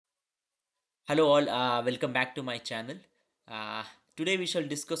Hello all, welcome back to my channel. Uh, Today we shall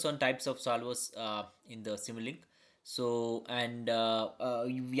discuss on types of solvers in the Simulink.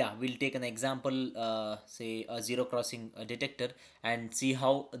 Yeah, we'll take an example, say a zero crossing detector, and see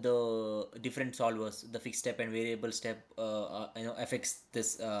how the different solvers, the fixed step and variable step, affects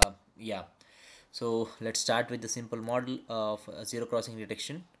this. Yeah, so let's start with the simple model of zero crossing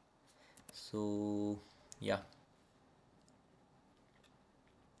detection. So yeah,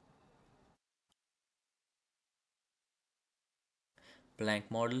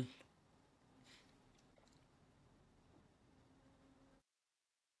 blank model.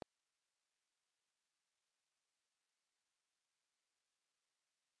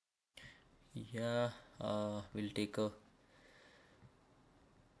 Yeah, we'll take a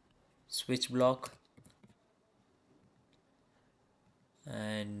switch block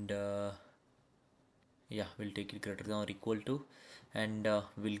and yeah, we'll take it greater than or equal to, and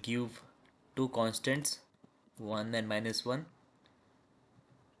we'll give two constants, 1 and -1.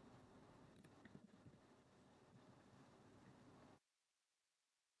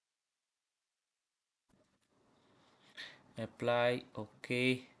 Apply,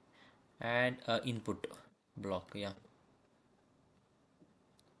 okay, and input block. Yeah,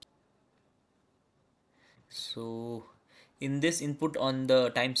 so in this input on the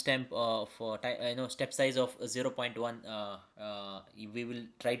timestamp for step size of 0.1, we will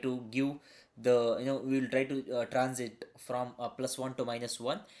try to give the we will try to transit from +1 to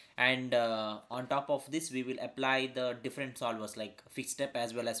 -1, and on top of this we will apply the different solvers like fixed step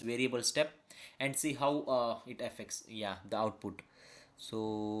as well as variable step, and see how it affects, yeah, the output.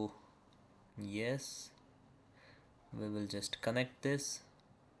 So yes, we will just connect this.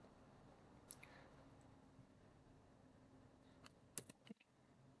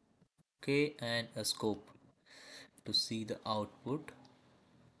 Okay, and a scope to see the output.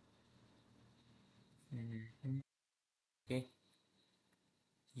 Okay,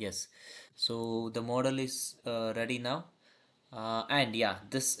 yes. So the model is ready now. And yeah,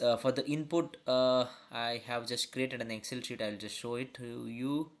 this for the input, I have just created an Excel sheet. I'll just show it to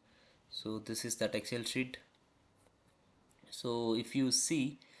you. So this is that Excel sheet. So if you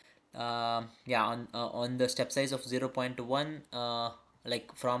see, yeah, on the step size of 0.1,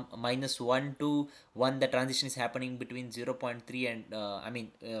 like from -1 to 1, the transition is happening between 0.3 and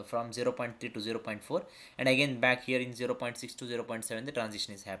from 0.3 to 0.4, and again back here in 0.6 to 0.7 the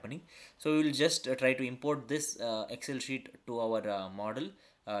transition is happening. So we will just try to import this Excel sheet to our model,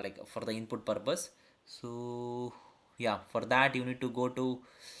 like for the input purpose. So yeah, for that you need to go to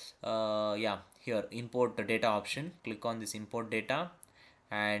yeah, here import the data option, click on this import data,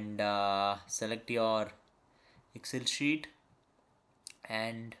 and select your Excel sheet,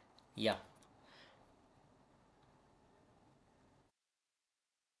 and yeah,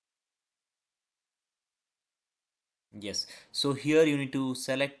 yes. So here you need to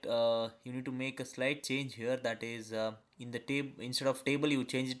select, you need to make a slight change here, that is in the table, instead of table you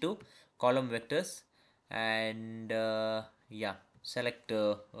change it to column vectors, and yeah, select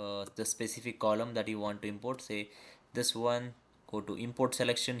the specific column that you want to import, say this one. Go to import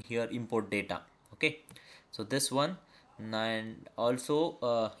selection, here import data. Okay, so this one, and also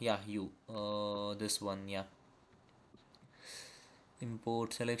yeah, you this one, yeah,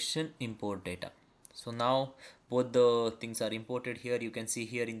 import selection, import data. So now both the things are imported here, you can see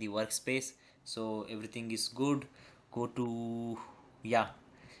here in the workspace. So everything is good. Go to, yeah,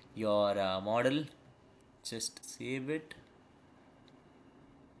 your model, just save it.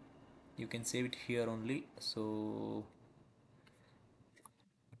 You can save it here only. So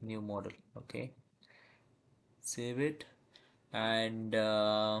new model, okay, save it, and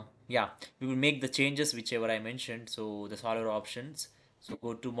yeah, we will make the changes whichever I mentioned. So the solver options, so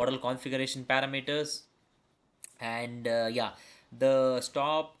go to model configuration parameters, and yeah, the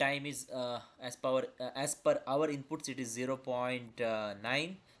stop time is as per our inputs, it is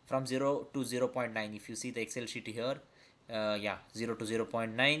 0.9, from 0 to 0.9. If you see the Excel sheet here, yeah, 0 to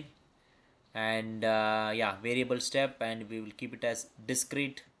 0.9, and yeah, variable step, and we will keep it as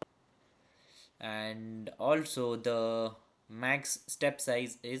discrete, and also the max step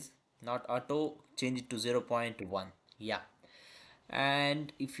size is not auto, change it to 0.1. Yeah,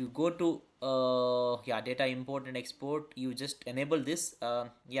 and if you go to yeah, data import and export, you just enable this,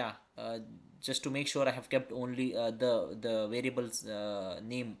 yeah, just to make sure I have kept only the variables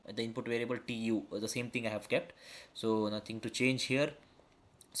name, the input variable tu, the same thing I have kept, so nothing to change here.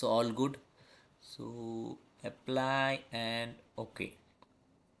 So all good. So apply and okay,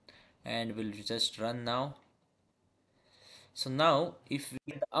 and we'll just run now. So now if we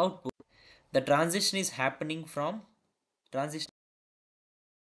get the output, the transition is happening from transition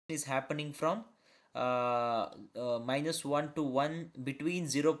is happening from minus 1 to 1 between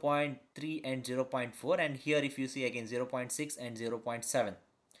 0.3 and 0.4, and here if you see again 0.6 and 0.7.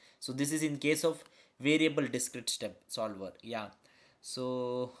 So this is in case of variable discrete step solver. Yeah,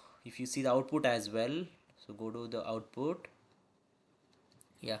 so if you see the output as well, so go to the output.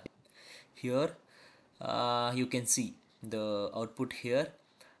 Yeah, here you can see the output here.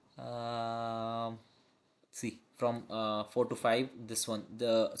 See from 4 to 5, this one,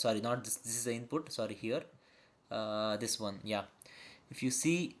 the sorry, not this, this is the input, sorry, here this one. Yeah, if you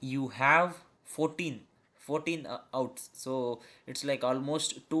see you have 14 outs, so it's like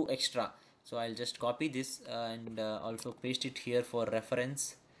almost 2 extra. So I'll just copy this and also paste it here for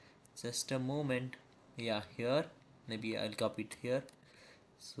reference. Just a moment. Yeah, here maybe I'll copy it here.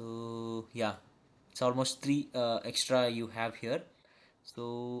 So yeah, it's almost 3 extra you have here.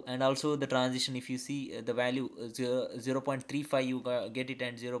 So and also the transition, if you see the value 0.35 you get it,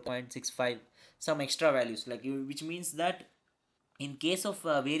 and 0.65 some extra values, like you, which means that in case of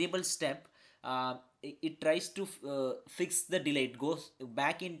variable step, it tries to fix the delay. It goes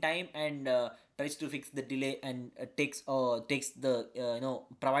back in time and tries to fix the delay, and takes the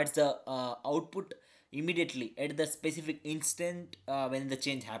provides the output immediately at the specific instant when the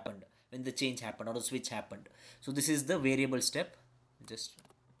change happened, or the switch happened. So this is the variable step. Just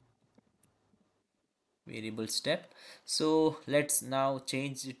variable step. So let's now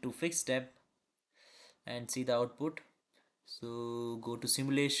change it to fixed step and see the output. So go to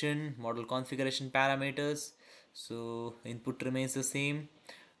simulation, model configuration parameters. So input remains the same.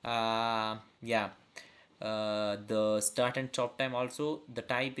 Yeah, the start and stop time also, the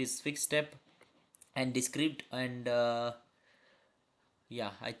type is fixed step and discrete, and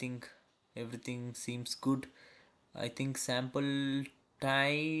yeah, I think everything seems good. I think sample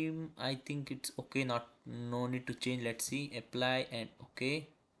time, I think it's okay, not no need to change. Let's see, apply and okay,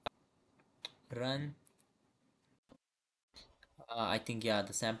 run. I think yeah,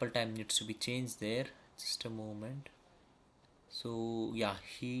 the sample time needs to be changed there. Just a moment. So yeah,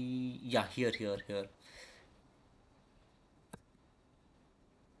 here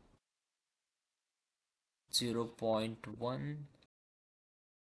 0.1,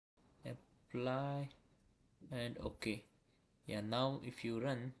 apply and okay. Yeah, now if you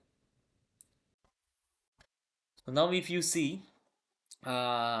run, so now if you see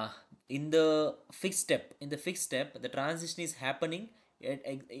uh in the fixed step, the transition is happening at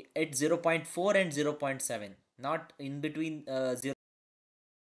 0.4 and 0.7, not in between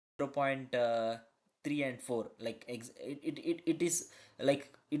 0.3 and 4, like it is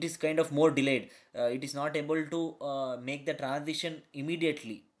like it is kind of more delayed. It is not able to make the transition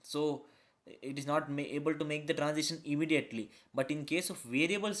immediately. So it is not able to make the transition immediately. But in case of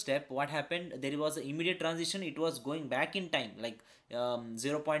variable step, what happened, there was an immediate transition. It was going back in time, like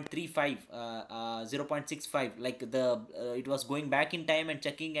 0.35 0.65, like the it was going back in time and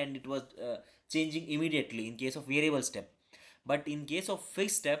checking, and it was changing immediately in case of variable step. But in case of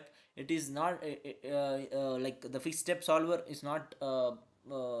fixed step, it is not like the fixed step solver is not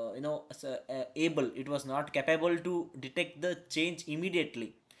able, it was not capable to detect the change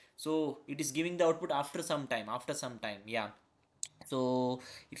immediately. So it is giving the output after some time. Yeah, so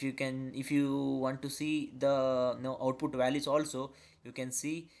if you want to see the output values also, you can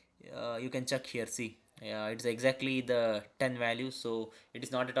see, you can check here, see, yeah, it's exactly the 10 values. So it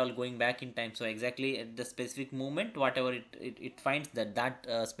is not at all going back in time. So exactly at the specific moment, whatever it finds, that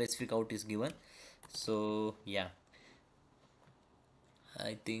specific out is given. So yeah,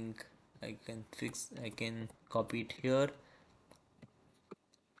 I think I can copy it here.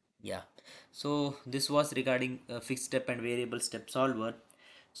 Yeah, so this was regarding fixed step and variable step solver.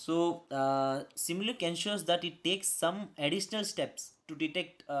 So Simulink ensures that it takes some additional steps to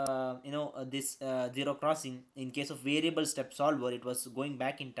detect this zero crossing. In case of variable step solver, it was going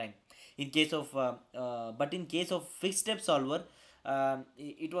back in time. In case of but in case of fixed step solver,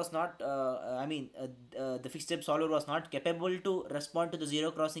 it was not the fixed step solver was not capable to respond to the zero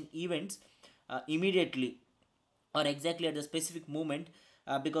crossing events immediately, or exactly at the specific moment,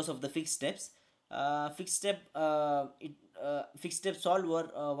 because of the fixed step solver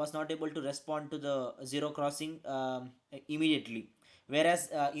was not able to respond to the zero crossing immediately. Whereas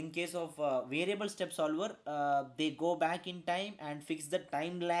in case of variable step solver, they go back in time and fix the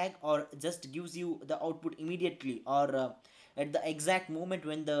time lag, or just gives you the output immediately, or at the exact moment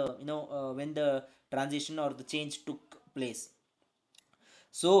when the transition or the change took place.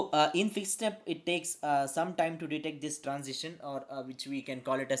 So in fixed step, it takes some time to detect this transition, or which we can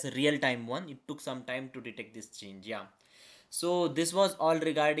call it as a real time one. It took some time to detect this change. Yeah. So this was all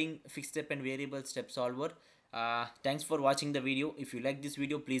regarding fixed step and variable step solver. Thanks for watching the video. If you like this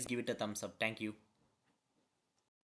video, please give it a thumbs up. Thank you.